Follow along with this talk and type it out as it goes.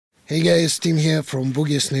Hey guys, Tim here from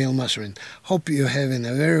BSMastering Mastering. Hope you're having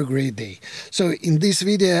a very great day. So in this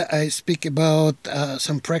video I speak about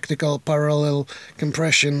some practical parallel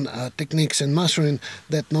compression techniques in mastering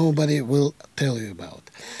that nobody will tell you about.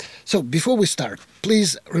 So before we start,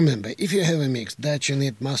 please remember, if you have a mix that you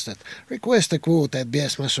need mastered, request a quote at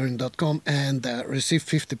bsmastering.com and receive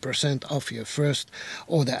 50% off your first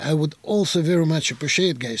order. I would also very much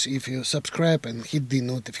appreciate, guys, if you subscribe and hit the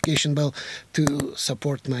notification bell to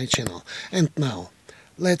support my channel. And now,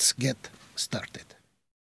 let's get started.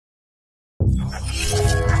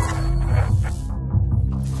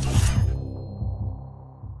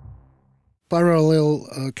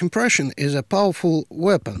 Parallel compression is a powerful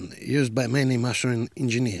weapon used by many mastering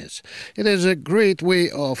engineers. It is a great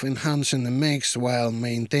way of enhancing the mix while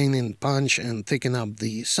maintaining punch and thicken up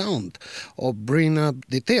the sound, or bring up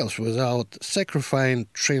details without sacrificing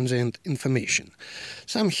transient information.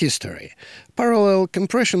 Some history. Parallel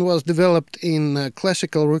compression was developed in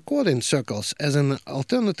classical recording circles as an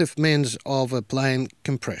alternative means of applying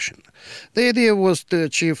compression. The idea was to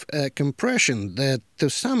achieve a compression that, to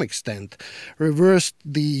some extent, reversed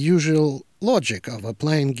the usual logic of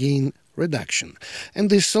applying gain reduction, and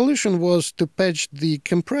the solution was to patch the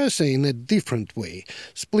compressor in a different way,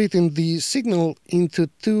 splitting the signal into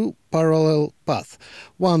two parallel paths,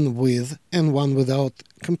 one with and one without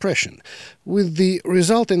compression, with the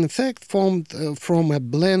resulting effect formed from a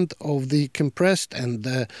blend of the compressed and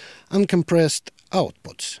uncompressed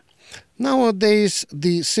outputs. Nowadays,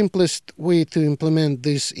 the simplest way to implement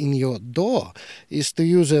this in your DAW is to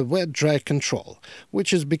use a wet-dry control,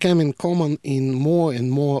 which is becoming common in more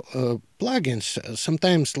and more plugins,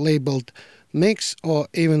 sometimes labeled mix or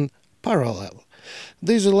even parallel.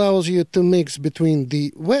 This allows you to mix between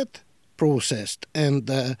the wet processed and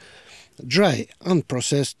dry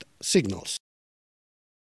unprocessed signals.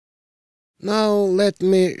 Now let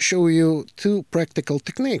me show you two practical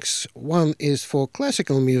techniques. One is for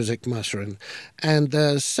classical music mastering, and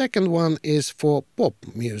the second one is for pop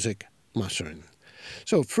music mastering.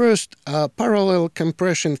 So first, parallel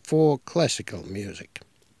compression for classical music.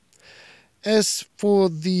 As for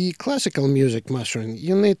the classical music mastering,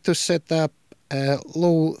 you need to set up a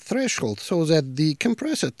low threshold so that the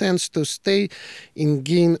compressor tends to stay in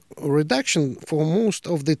gain reduction for most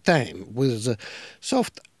of the time with a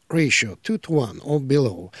soft ratio 2:1 or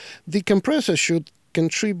below. The compressor should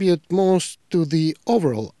contribute most to the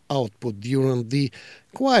overall output during the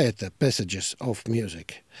quieter passages of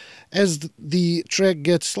music. As the track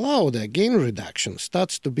gets louder, gain reduction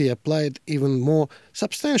starts to be applied even more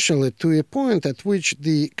substantially to a point at which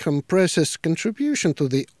the compressor's contribution to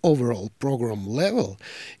the overall program level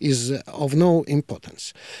is of no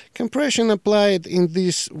importance. Compression applied in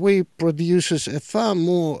this way produces a far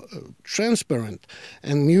more transparent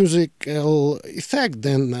and musical effect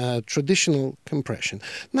than traditional compression.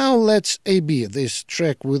 Now let's A/B this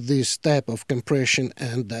track with this type of compression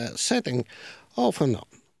and setting off and on.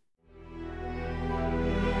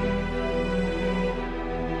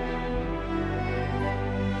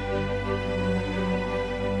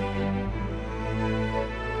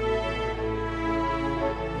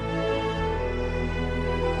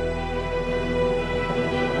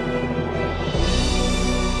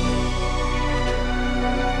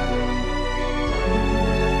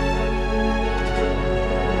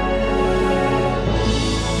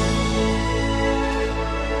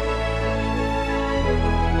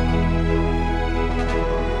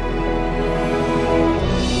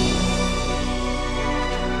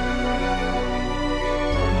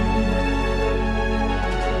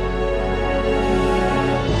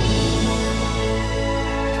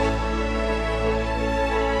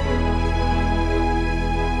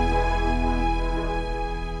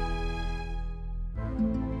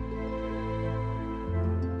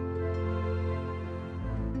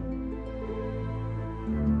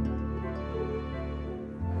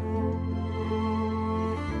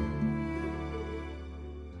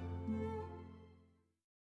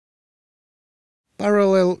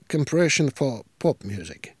 Parallel compression for pop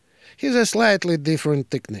music. Here's a slightly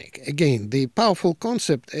different technique. Again, the powerful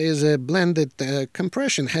concept is a blended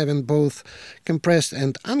compression having both compressed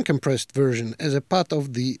and uncompressed version as a part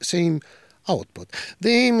of the same output.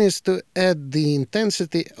 The aim is to add the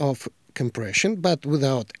intensity of compression, but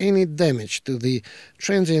without any damage to the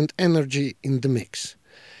transient energy in the mix.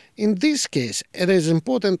 In this case, it is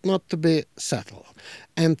important not to be subtle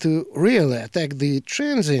and to really attack the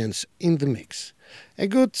transients in the mix. A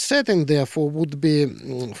good setting, therefore, would be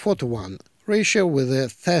 4:1 ratio with a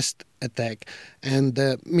fast attack and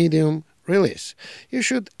a medium release. You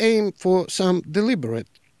should aim for some deliberate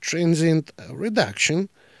transient reduction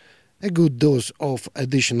a good dose of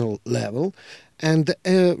additional level, and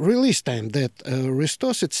a release time that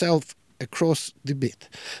restores itself across the beat.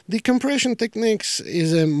 The compression techniques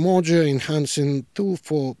is a modular enhancing tool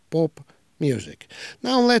for pop music.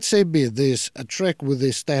 Now let's beat this track with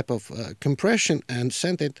this type of compression and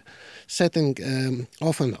setting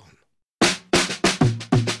off and on.